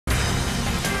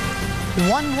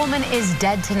One woman is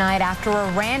dead tonight after a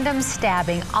random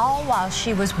stabbing, all while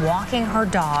she was walking her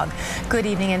dog. Good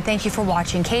evening and thank you for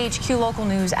watching KHQ Local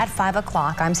News at 5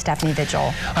 o'clock. I'm Stephanie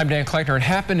Vigil. I'm Dan Kleckner. It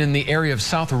happened in the area of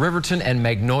South Riverton and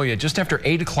Magnolia just after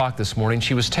 8 o'clock this morning.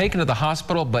 She was taken to the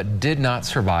hospital but did not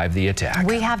survive the attack.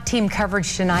 We have team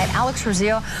coverage tonight. Alex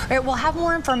Rosio will have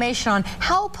more information on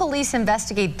how police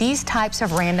investigate these types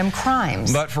of random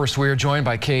crimes. But first, we are joined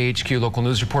by KHQ Local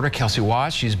News reporter Kelsey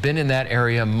Watts. She's been in that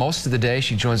area most of the day.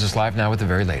 She joins us live now with the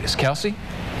very latest. Kelsey?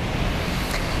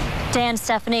 Dan,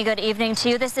 Stephanie, good evening to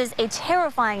you. This is a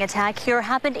terrifying attack here.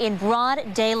 Happened in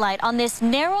broad daylight on this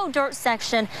narrow dirt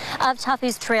section of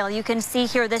Tuffy's Trail. You can see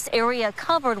here this area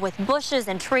covered with bushes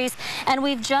and trees. And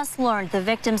we've just learned the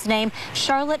victim's name,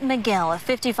 Charlotte McGill, a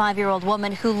 55-year-old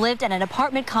woman who lived in an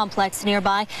apartment complex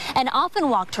nearby and often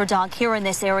walked her dog here in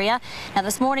this area. Now,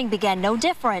 this morning began no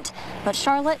different, but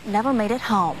Charlotte never made it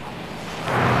home.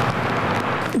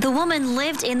 The woman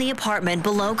lived in the apartment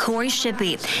below Corey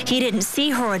Shippey. He didn't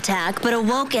see her attack, but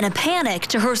awoke in a panic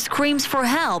to her screams for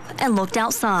help and looked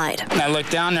outside. I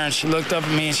looked down there and she looked up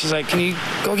at me and she's like, "Can you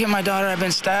go get my daughter? I've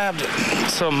been stabbed."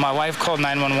 So my wife called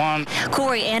 911.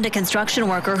 Corey and a construction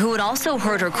worker who had also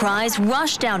heard her cries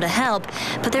rushed down to help,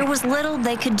 but there was little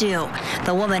they could do.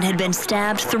 The woman had been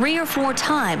stabbed 3 or 4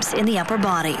 times in the upper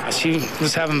body. She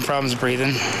was having problems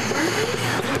breathing.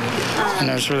 And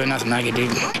there was really nothing I could do.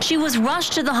 She was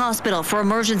rushed to the hospital for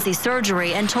emergency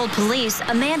surgery and told police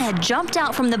a man had jumped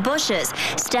out from the bushes,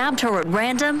 stabbed her at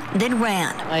random, then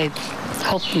ran. I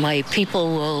hope my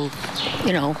people will,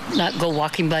 not go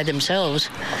walking by themselves,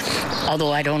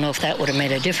 although I don't know if that would have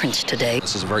made a difference today.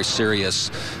 This is a very serious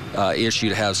issue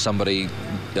to have somebody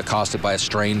accosted by a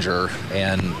stranger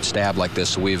and stabbed like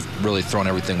this, so we've really thrown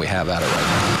everything we have at it right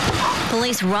now.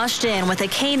 Police rushed in with a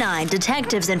canine,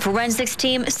 detectives and forensics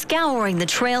team scouring the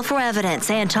trail for evidence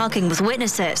and talking with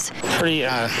witnesses. Pretty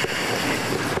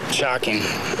shocking,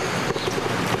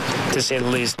 to say the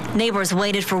least. Neighbors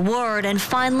waited for word, and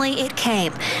finally it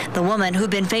came. The woman who'd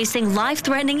been facing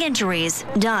life-threatening injuries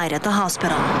died at the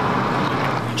hospital.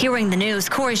 Hearing the news,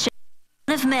 Corey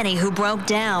one of many who broke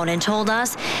down and told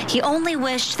us he only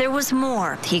wished there was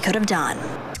more he could have done.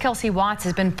 Kelsey Watts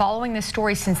has been following this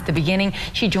story since the beginning.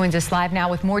 She joins us live now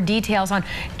with more details on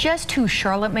just who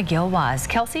Charlotte McGill was.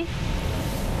 Kelsey?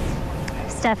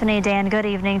 Stephanie, Dan, good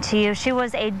evening to you. She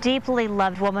was a deeply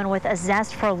loved woman with a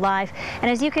zest for life. And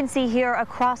as you can see here, a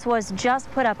cross was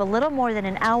just put up a little more than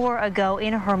an hour ago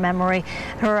in her memory.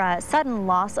 Her sudden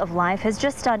loss of life has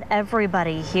just stunned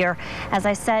everybody here. As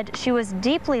I said, she was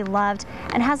deeply loved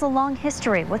and has a long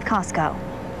history with Costco.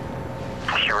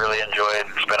 She really enjoyed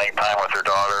spending time with her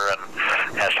daughter,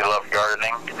 and she loved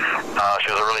gardening.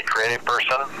 She was a really creative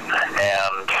person,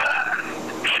 and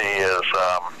she is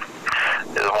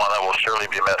one that will surely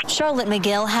be missed. Charlotte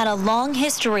McGill had a long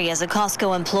history as a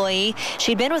Costco employee.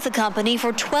 She'd been with the company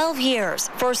for 12 years,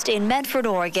 first in Medford,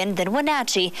 Oregon, then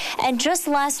Wenatchee, and just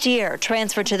last year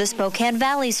transferred to the Spokane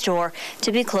Valley store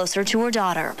to be closer to her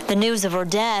daughter. The news of her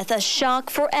death, a shock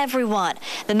for everyone.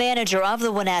 The manager of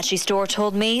the Wenatchee store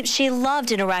told me she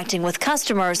loved interacting with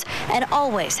customers and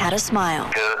always had a smile.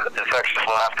 The infectious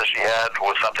laugh that she had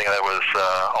was something that was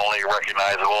only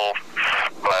recognizable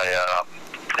by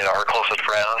her closest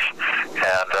friends,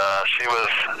 and she was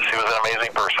an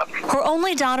amazing person. Her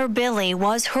only daughter, Billy,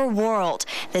 was her world.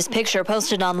 This picture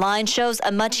posted online shows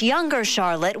a much younger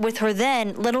Charlotte with her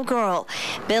then little girl.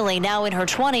 Billy, now in her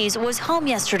 20s, was home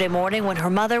yesterday morning when her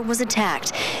mother was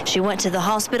attacked. She went to the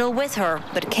hospital with her,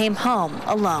 but came home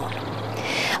alone.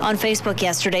 On Facebook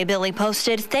yesterday, Billy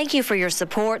posted, "Thank you for your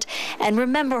support and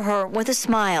remember her with a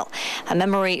smile," a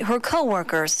memory her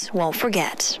co-workers won't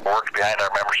forget. Worked behind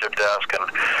our membership desk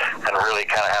and really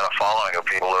kind of had a following of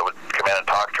people that would come in and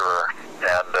talk to her,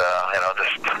 and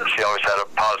she always had a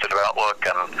positive outlook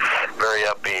and very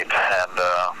upbeat, and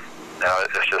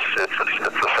it's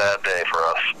a sad day for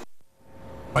us.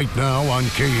 Right now on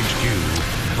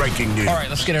KHQ. Breaking news. All right,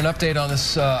 let's get an update on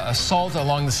this assault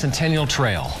along the Centennial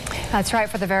Trail. That's right.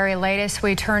 For the very latest,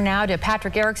 we turn now to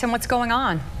Patrick Erickson. What's going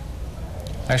on?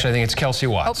 Actually, I think it's Kelsey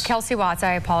Watts. Oh, Kelsey Watts.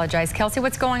 I apologize. Kelsey,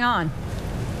 what's going on?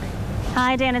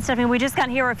 Hi, Dan and Stephanie. We just got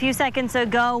here a few seconds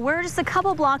ago. We're just a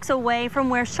couple blocks away from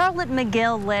where Charlotte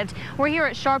McGill lived. We're here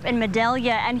at Sharp and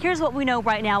Medalia, and here's what we know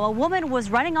right now. A woman was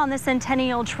running on the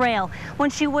Centennial Trail when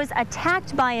she was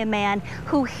attacked by a man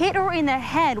who hit her in the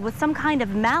head with some kind of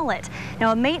mallet.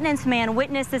 Now, a maintenance man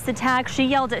witnessed this attack. She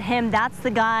yelled at him, "That's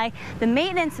the guy." The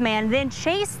maintenance man then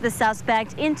chased the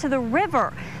suspect into the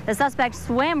river. The suspect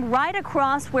swam right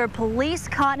across where police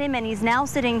caught him, and he's now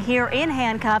sitting here in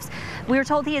handcuffs. We were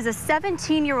told he is a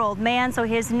 17-year-old man, so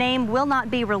his name will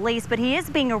not be released, but he is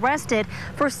being arrested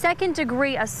for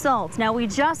second-degree assault. Now, we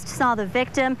just saw the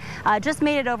victim, just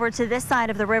made it over to this side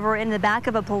of the river in the back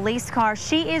of a police car.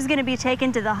 She is going to be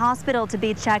taken to the hospital to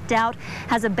be checked out,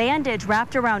 has a bandage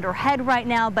wrapped around her head right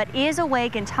now, but is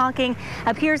awake and talking,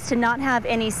 appears to not have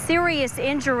any serious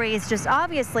injuries, just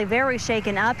obviously very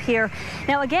shaken up here.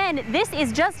 Now, again, this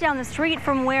is just down the street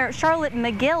from where Charlotte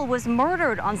McGill was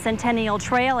murdered on Centennial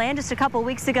Trail, and just a couple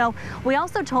weeks ago, we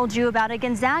also told you about a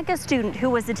Gonzaga student who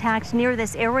was attacked near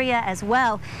this area as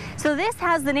well. So this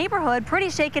has the neighborhood pretty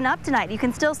shaken up tonight. You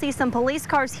can still see some police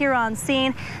cars here on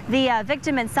scene. The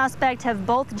victim and suspect have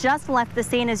both just left the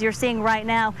scene, as you're seeing right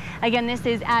now. Again, this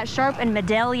is at Sharp and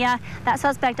Medalia. That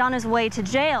suspect on his way to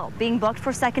jail, being booked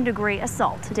for second-degree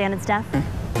assault. Dan and Steph.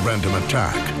 Random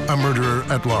attack, a murderer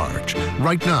at large.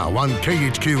 Right now on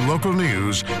KHQ Local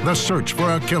News, the search for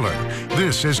a killer.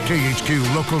 This is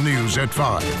KHQ Local News at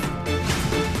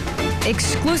 5.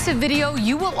 Exclusive video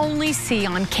you will only see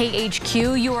on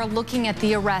KHQ. You are looking at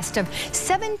the arrest of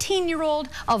 17-year-old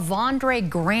Avondre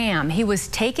Graham. He was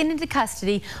taken into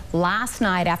custody last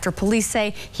night after police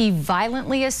say he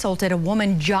violently assaulted a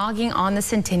woman jogging on the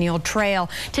Centennial Trail.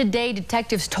 Today,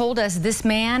 detectives told us this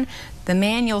man, the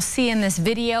man you'll see in this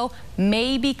video,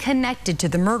 may be connected to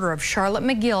the murder of Charlotte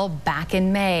McGill back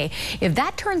in May. If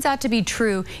that turns out to be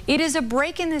true, it is a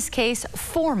break in this case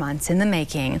 4 months in the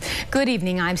making. Good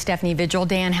evening, I'm Stephanie Vigil.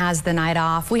 Dan has the night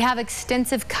off. We have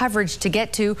extensive coverage to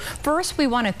get to. First, we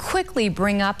want to quickly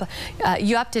bring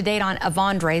you up to date on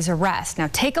Avondre's arrest. Now,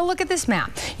 take a look at this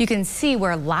map. You can see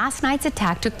where last night's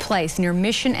attack took place near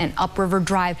Mission and Upriver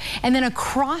Drive, and then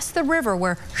across the river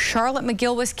where Charlotte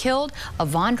McGill was killed,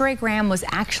 Avondre Graham was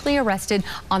actually arrested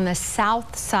on the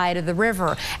south side of the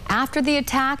river. After the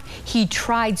attack, he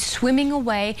tried swimming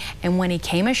away, and when he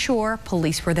came ashore,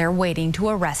 police were there waiting to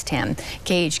arrest him.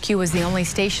 KHQ was the only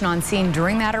station on scene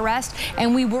during that arrest,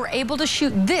 and we were able to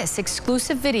shoot this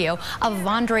exclusive video of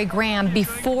Avondre Graham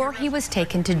before he was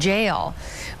taken to jail.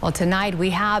 Well, tonight we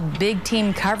have big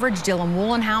team coverage. Dylan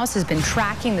Woolenhouse has been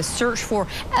tracking the search for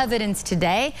evidence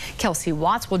today. Kelsey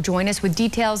Watts will join us with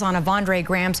details on Avondre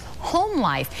Graham's home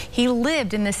life. He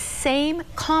lived in the same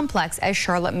complex as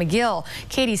Charlotte McGill.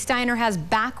 Katie Steiner has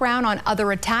background on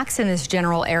other attacks in this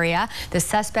general area. The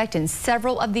suspect in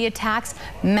several of the attacks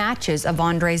matches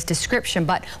Avondre's description.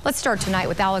 But let's start tonight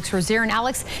with Alex Rozier. And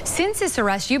Alex, since this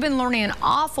arrest, you've been learning an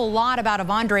awful lot about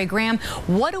Avondre Graham.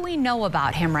 What do we know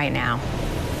about him right now?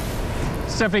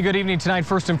 Stephanie, good evening tonight.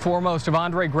 First and foremost,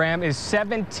 Avondre Graham is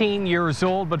 17 years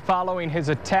old, but following his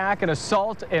attack and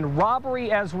assault and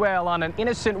robbery as well on an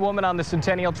innocent woman on the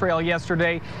Centennial Trail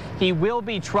yesterday, he will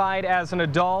be tried as an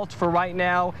adult. For right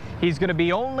now, he's going to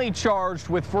be only charged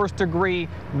with first-degree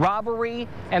robbery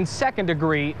and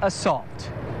second-degree assault.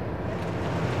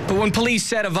 But when police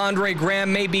said Avondre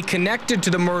Graham may be connected to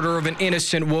the murder of an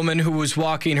innocent woman who was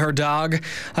walking her dog,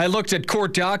 I looked at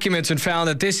court documents and found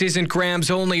that this isn't Graham's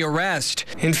only arrest.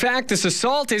 In fact, this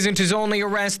assault isn't his only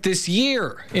arrest this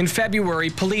year. In February,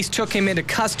 police took him into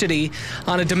custody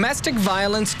on a domestic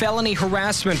violence felony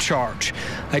harassment charge.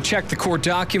 I checked the court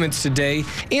documents today.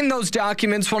 In those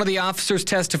documents, one of the officers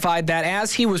testified that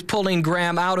as he was pulling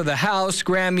Graham out of the house,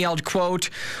 Graham yelled, quote,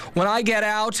 "When I get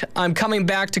out, I'm coming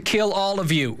back to kill all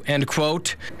of you." End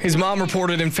quote. His mom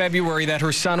reported in February that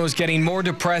her son was getting more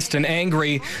depressed and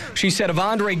angry. She said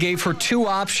Avondre gave her two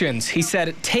options. He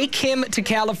said, take him to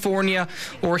California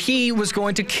or he was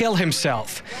going to kill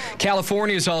himself.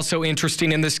 California is also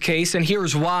interesting in this case, and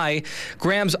here's why.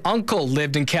 Graham's uncle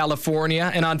lived in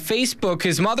California, and on Facebook,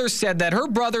 his mother said that her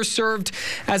brother served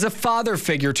as a father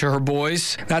figure to her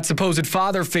boys. That supposed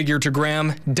father figure to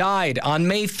Graham died on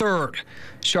May 3rd.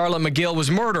 Charlotte McGill was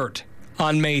murdered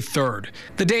on May 3rd.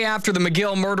 The day after the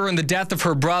McGill murder and the death of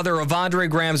her brother, Avondre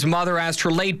Graham's mother asked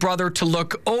her late brother to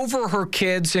look over her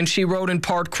kids, and she wrote in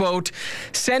part, quote,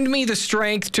 "Send me the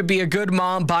strength to be a good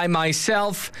mom by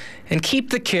myself and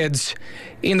keep the kids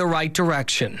in the right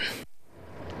direction."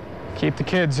 Keep the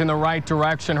kids in the right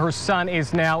direction. Her son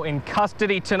is now in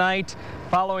custody tonight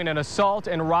following an assault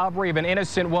and robbery of an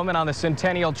innocent woman on the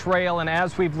Centennial Trail. And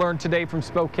as we've learned today from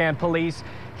Spokane Police,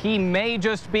 he may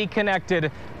just be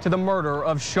connected to the murder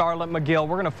of Charlotte McGill.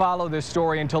 We're going to follow this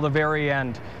story until the very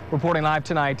end. Reporting live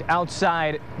tonight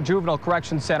outside Juvenile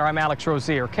Correction Center, I'm Alex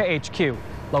Rozier, KHQ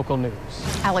Local News.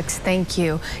 Alex, thank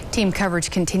you. Team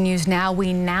coverage continues now.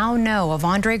 We now know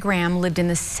Avondre Graham lived in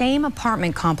the same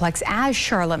apartment complex as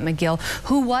Charlotte McGill,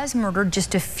 who was murdered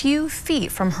just a few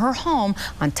feet from her home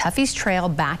on Tuffy's Trail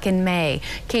back in May.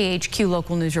 KHQ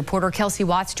Local News reporter Kelsey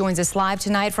Watts joins us live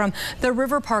tonight from the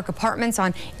River Park Apartments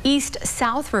on East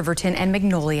South Riverton and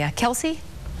Magnolia. Kelsey?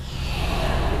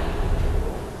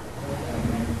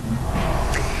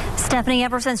 Stephanie,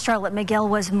 ever since Charlotte McGill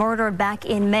was murdered back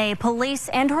in May, police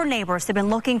and her neighbors have been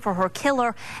looking for her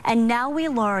killer, and now we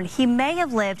learn he may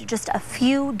have lived just a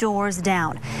few doors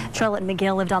down. Charlotte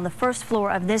McGill lived on the first floor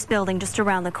of this building just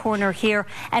around the corner here,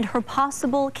 and her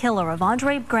possible killer,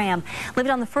 Avondre Graham, lived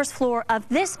on the first floor of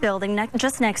this building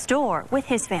just next door with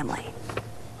his family.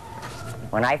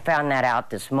 When I found that out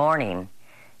this morning,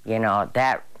 you know,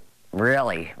 that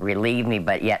really relieved me,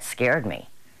 but yet scared me.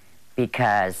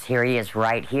 Because here he is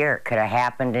right here. Could have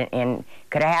happened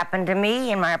to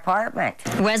me in my apartment.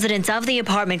 Residents of the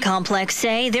apartment complex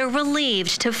say they're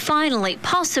relieved to finally,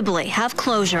 possibly have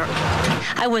closure.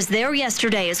 I was there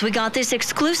yesterday as we got this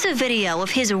exclusive video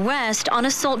of his arrest on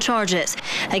assault charges.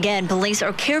 Again, police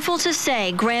are careful to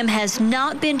say Graham has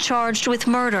not been charged with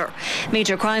murder.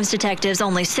 Major crimes detectives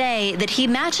only say that he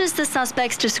matches the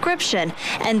suspect's description,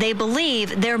 and they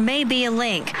believe there may be a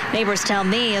link. Neighbors tell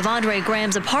me Avondre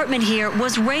Graham's apartment here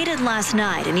was raided last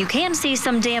night, and you can see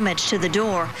some damage to the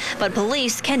door, but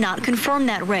police cannot confirm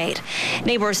that raid.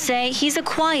 Neighbors say he's a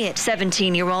quiet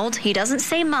 17-year-old. He doesn't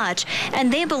say much,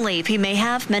 and they believe he may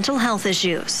have mental health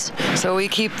issues. So we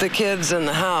keep the kids in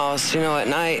the house, you know, at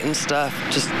night and stuff,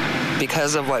 just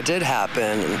because of what did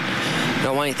happen. And I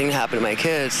don't want anything to happen to my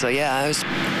kids. So yeah, I was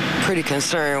pretty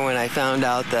concerned when I found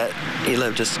out that he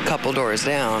lived just a couple doors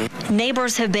down.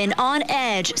 Neighbors have been on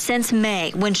edge since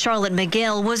May, when Charlotte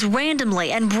McGill was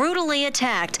randomly and brutally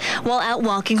attacked while out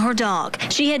walking her dog.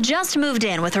 She had just moved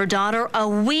in with her daughter a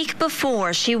week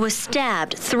before she was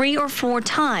stabbed 3 or 4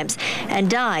 times and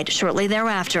died shortly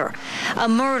thereafter. A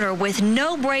murder with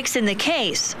no breaks in the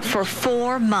case for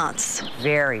 4 months.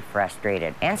 Very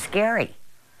frustrated and scary.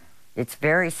 It's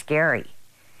very scary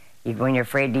when you're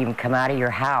afraid to even come out of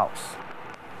your house.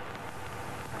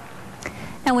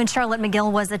 And when Charlotte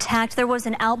McGill was attacked, there was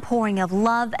an outpouring of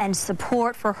love and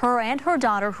support for her and her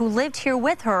daughter, who lived here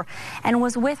with her and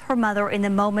was with her mother in the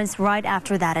moments right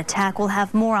after that attack. We'll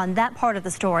have more on that part of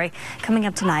the story coming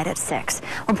up tonight at 6.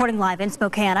 Reporting live in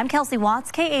Spokane, I'm Kelsey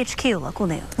Watts, KHQ Local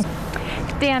News.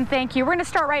 Dan, thank you. We're going to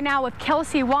start right now with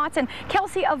Kelsey Watts. And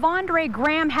Kelsey, Avondre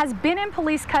Graham has been in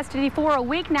police custody for a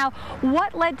week now.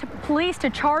 What led to police to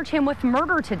charge him with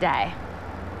murder today?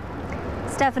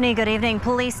 Stephanie, good evening.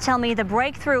 Police tell me the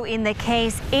breakthrough in the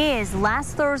case is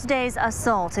last Thursday's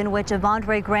assault in which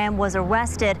Avondre Graham was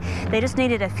arrested. They just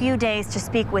needed a few days to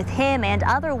speak with him and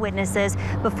other witnesses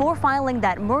before filing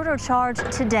that murder charge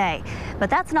today. But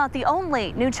that's not the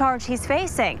only new charge he's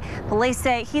facing. Police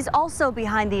say he's also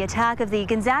behind the attack of the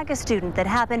Gonzaga student that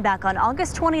happened back on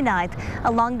August 29th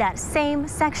along that same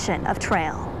section of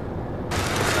trail.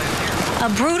 A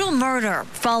brutal murder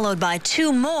followed by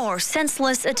 2 more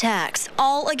senseless attacks,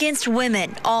 all against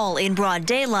women, all in broad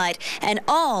daylight, and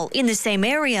all in the same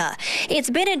area.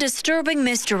 It's been a disturbing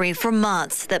mystery for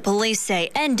months that police say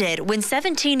ended when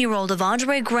 17-year-old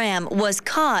Avondre Graham was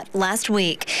caught last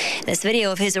week. This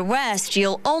video of his arrest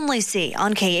you'll only see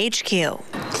on KHQ.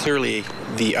 Clearly,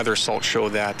 the other assaults show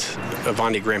that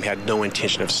Avondre Graham had no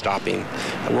intention of stopping.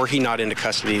 Were he not into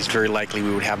custody, it's very likely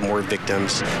we would have more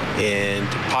victims and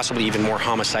possibly even more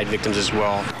homicide victims as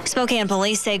well. Spokane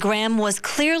police say Graham was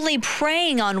clearly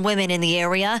preying on women in the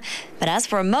area, but as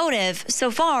for a motive,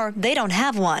 so far they don't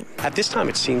have one. At this time,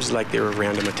 it seems like they were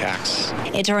random attacks.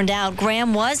 It turned out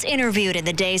Graham was interviewed in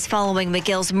the days following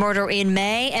McGill's murder in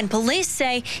May, and police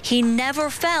say he never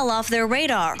fell off their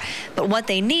radar. But what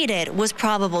they needed was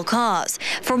probable cause.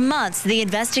 For months, the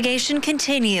investigation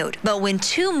continued, but when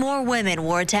 2 more women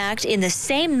were attacked in the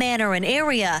same manner and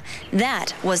area,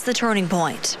 that was the turning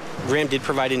point. Graham did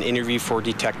provide an interview for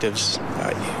detectives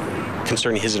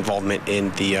concerning his involvement in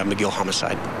the McGill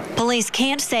homicide. Police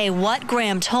can't say what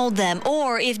Graham told them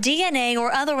or if DNA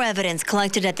or other evidence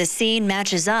collected at the scene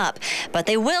matches up, but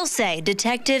they will say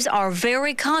detectives are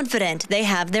very confident they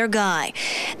have their guy.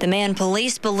 The man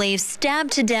police believe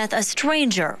stabbed to death a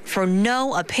stranger for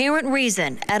no apparent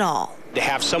reason at all. To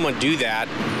have someone do that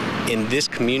in this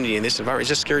community, in this environment, it's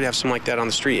just scary to have someone like that on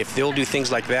the street. If they'll do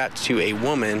things like that to a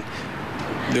woman,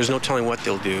 there's no telling what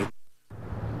they'll do.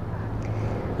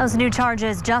 Those new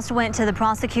charges just went to the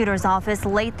prosecutor's office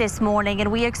late this morning,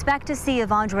 and we expect to see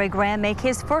Avondre Graham make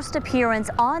his first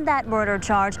appearance on that murder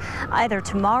charge either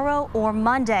tomorrow or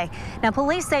Monday. Now,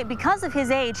 police say because of his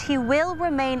age, he will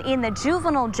remain in the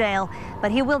juvenile jail,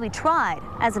 but he will be tried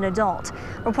as an adult.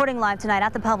 Reporting live tonight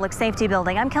at the Public Safety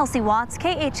Building, I'm Kelsey Watts,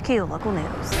 KHQ Local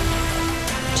News.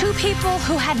 Two people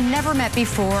who had never met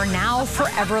before, now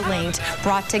forever linked,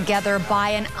 brought together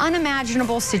by an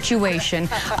unimaginable situation,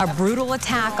 a brutal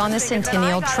attack on the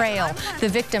Centennial Trail. The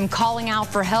victim calling out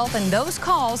for help, and those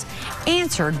calls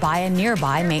answered by a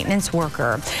nearby maintenance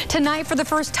worker. Tonight, for the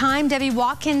first time, Debbie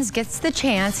Watkins gets the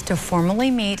chance to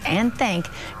formally meet and thank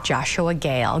Joshua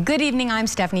Gale. Good evening, I'm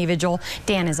Stephanie Vigil.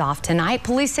 Dan is off tonight.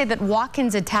 Police say that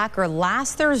Watkins' attacker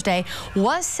last Thursday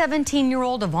was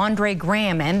 17-year-old Avondre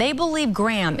Graham, and they believe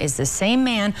Graham is the same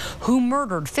man who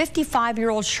murdered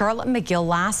 55-year-old Charlotte McGill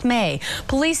last May.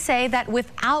 Police say that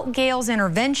without Gale's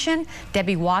intervention,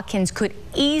 Debbie Watkins could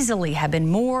easily have been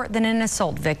more than an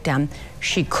assault victim.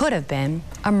 She could have been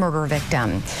a murder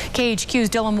victim. KHQ's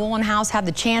Dylan Woolenhouse had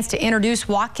the chance to introduce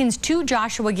Watkins to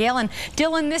Joshua Gale. And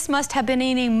Dylan, this must have been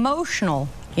an emotional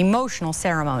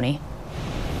ceremony.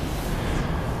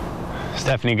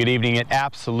 Stephanie, good evening. It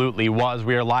absolutely was.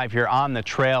 We are live here on the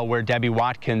trail where Debbie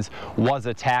Watkins was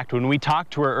attacked. When we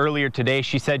talked to her earlier today,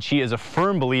 she said she is a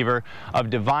firm believer of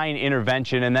divine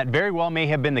intervention, and that very well may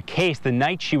have been the case the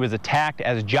night she was attacked,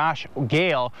 as Josh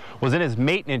Gale was in his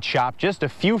maintenance shop just a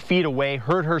few feet away,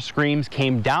 heard her screams,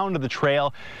 came down to the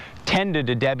trail, tended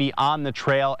to Debbie on the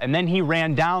trail, and then he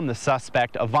ran down the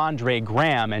suspect, Avondre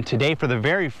Graham. And today, for the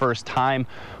very first time,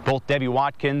 both Debbie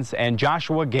Watkins and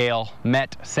Joshua Gale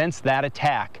met since that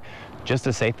attack, just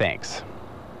to say thanks.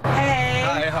 Hey.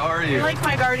 Hi, how are you? You're like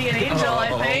my guardian angel, I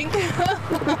think.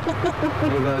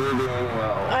 Well, you're doing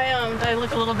well. I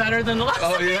look a little better than the last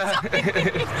Oh, yeah.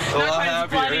 A lot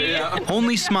happier, yeah.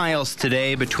 Only smiles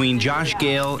today between Josh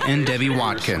Gale and Debbie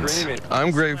Watkins.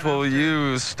 I'm grateful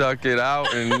you stuck it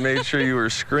out and made sure you were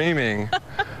screaming.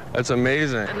 That's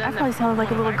amazing. I probably sounded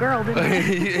like a little girl, didn't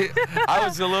I? I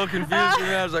was a little confused.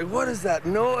 I was like, what is that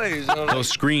noise? Those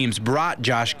screams brought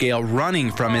Josh Gale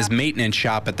running from his maintenance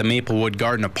shop at the Maplewood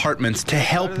Garden Apartments to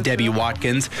help Debbie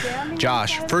Watkins.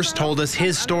 Josh first told us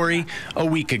his story a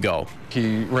week ago.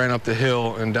 He ran up the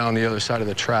hill and down the other side of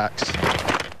the tracks.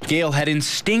 Gale had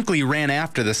instinctively ran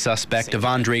after the suspect,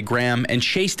 Avondre Graham, and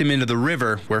chased him into the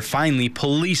river, where finally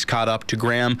police caught up to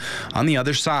Graham on the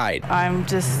other side. I'm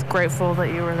just grateful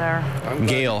that you were there.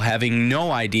 Gale having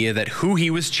no idea that who he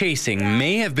was chasing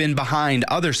may have been behind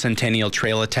other Centennial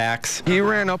Trail attacks. He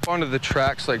ran up onto the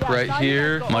tracks like right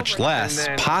here. Much less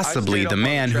possibly the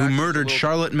man who murdered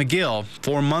Charlotte McGill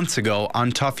 4 months ago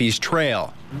on Tuffy's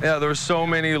Trail. Yeah, there were so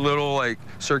many little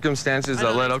circumstances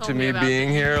that led up to me being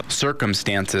here.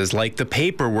 Circumstances like the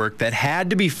paperwork that had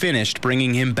to be finished,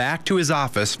 bringing him back to his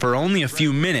office for only a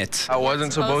few minutes. I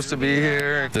wasn't supposed to be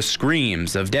here. The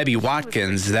screams of Debbie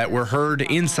Watkins that were heard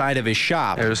inside of his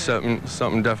shop. There was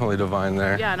something definitely divine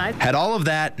there. Yeah, and had all of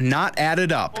that not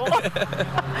added up.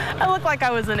 I look like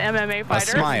I was an MMA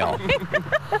fighter. A smile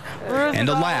and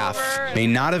a laugh may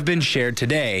not have been shared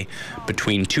today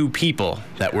between two people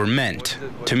that were meant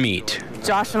to meet.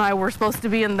 Josh and I were supposed to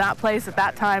be in that place at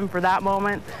that time for that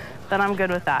moment, then I'm good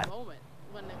with that.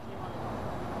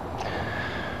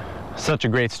 Such a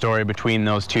great story between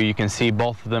those two. You can see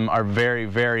both of them are very,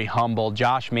 very humble.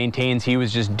 Josh maintains he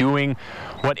was just doing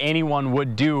what anyone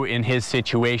would do in his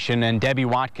situation, and Debbie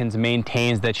Watkins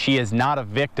maintains that she is not a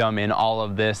victim in all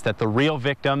of this, that the real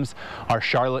victims are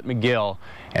Charlotte McGill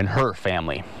and her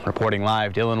family. Reporting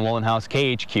live, Dylan Woolenhouse,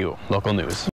 KHQ Local News.